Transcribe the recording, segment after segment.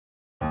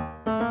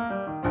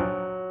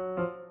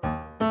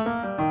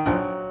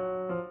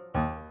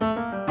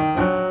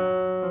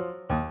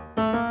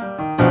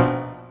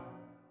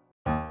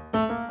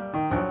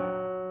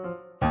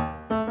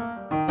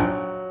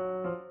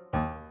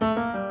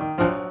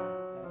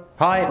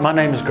Hi, my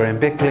name is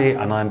Bickley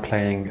and I'm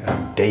playing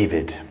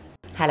David.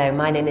 Hello,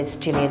 my name is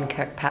Gillian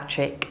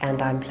Kirkpatrick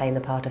and I'm playing the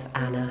part of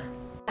Anna.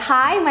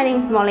 Hi, my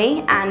name's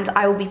Molly and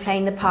I will be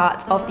playing the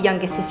part of the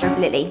youngest sister of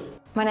Lily.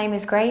 My name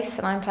is Grace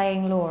and I'm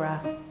playing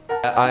Laura.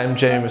 I'm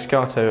Jamie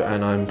Muscato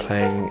and I'm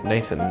playing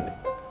Nathan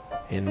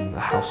in The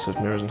House of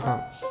Mirrors and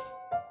Hearts.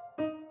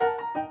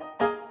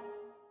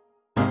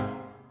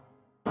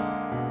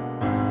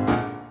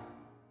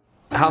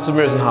 House of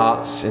Mirrors and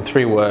Hearts, in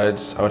 3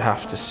 words, I would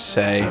have to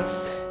say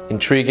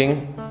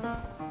intriguing.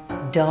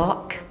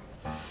 Dark.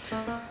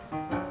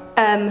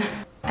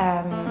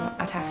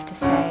 I'd have to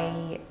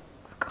say,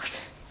 oh God,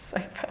 it's so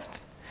bad.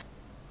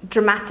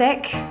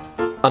 Dramatic.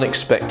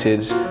 Unexpected.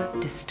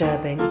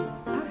 Disturbing.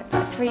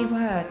 3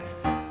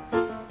 words.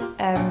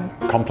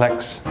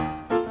 Complex.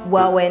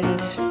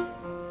 Whirlwind.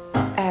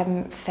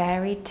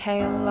 Fairy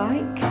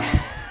tale-like.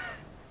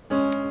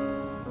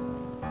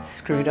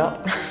 Screwed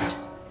up.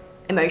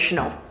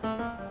 Emotional.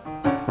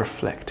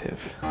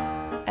 Reflective.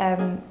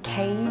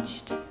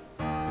 Caged.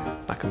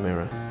 Like a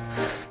mirror.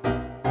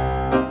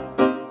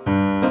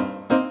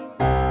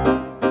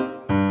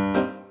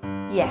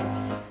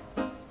 Yes.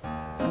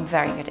 I'm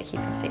very good at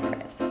keeping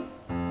secrets.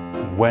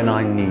 When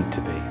I need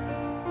to be.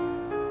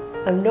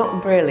 I'm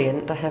not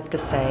brilliant, I have to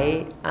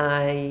say.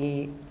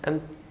 I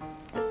am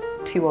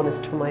too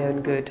honest for my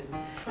own good.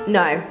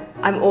 No,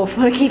 I'm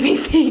awful at keeping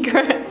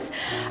secrets.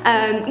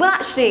 Well,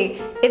 actually,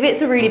 if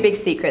it's a really big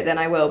secret, then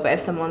I will. But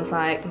if someone's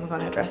like, oh my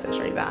God, her dress looks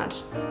really bad,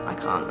 I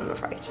can't, I'm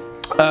afraid.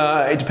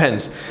 It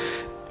depends.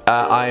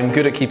 I'm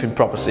good at keeping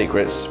proper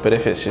secrets, but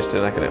if it's just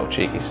like a little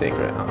cheeky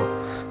secret,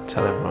 I'll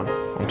tell everyone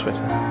on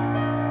Twitter.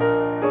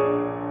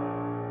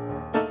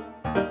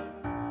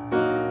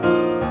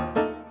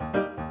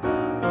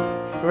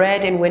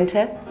 Red in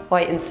winter,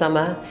 white in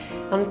summer,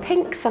 and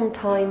pink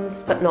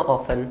sometimes, but not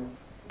often.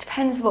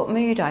 Depends what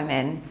mood I'm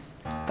in,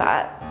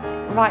 but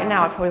right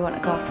now I probably want a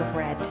glass of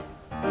red.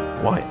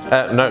 White?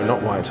 No,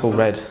 not white, all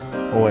red.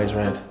 Always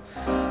red.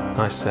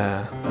 Nice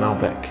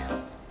Malbec.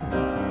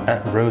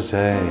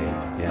 Rosé.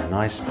 Yeah, a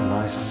nice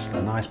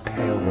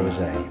pale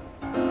rosé.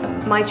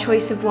 My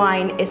choice of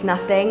wine is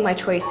nothing. My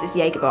choice is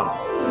Jaeger bomb.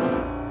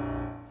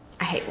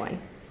 I hate wine.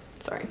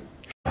 Sorry.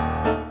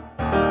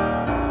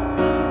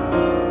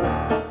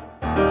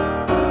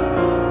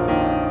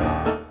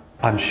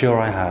 I'm sure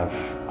I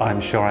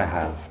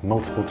have,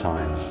 multiple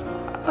times.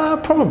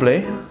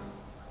 Probably,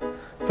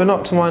 but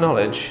not to my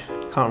knowledge.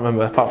 Can't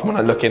remember, apart from when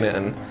I look in it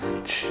and...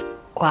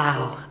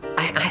 Wow,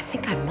 I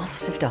think I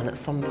must have done at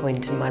some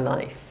point in my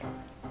life.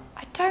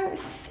 I don't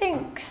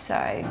think so.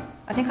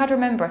 I think I'd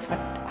remember if I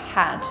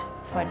had,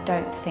 so I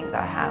don't think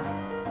that I have.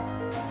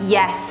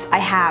 Yes, I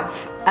have.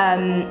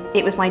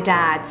 It was my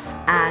dad's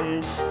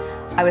and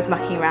I was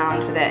mucking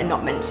around with it and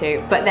not meant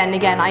to. But then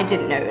again, I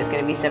didn't know it was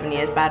going to be 7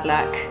 years bad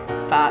luck.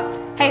 But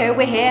hey ho,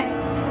 we're here.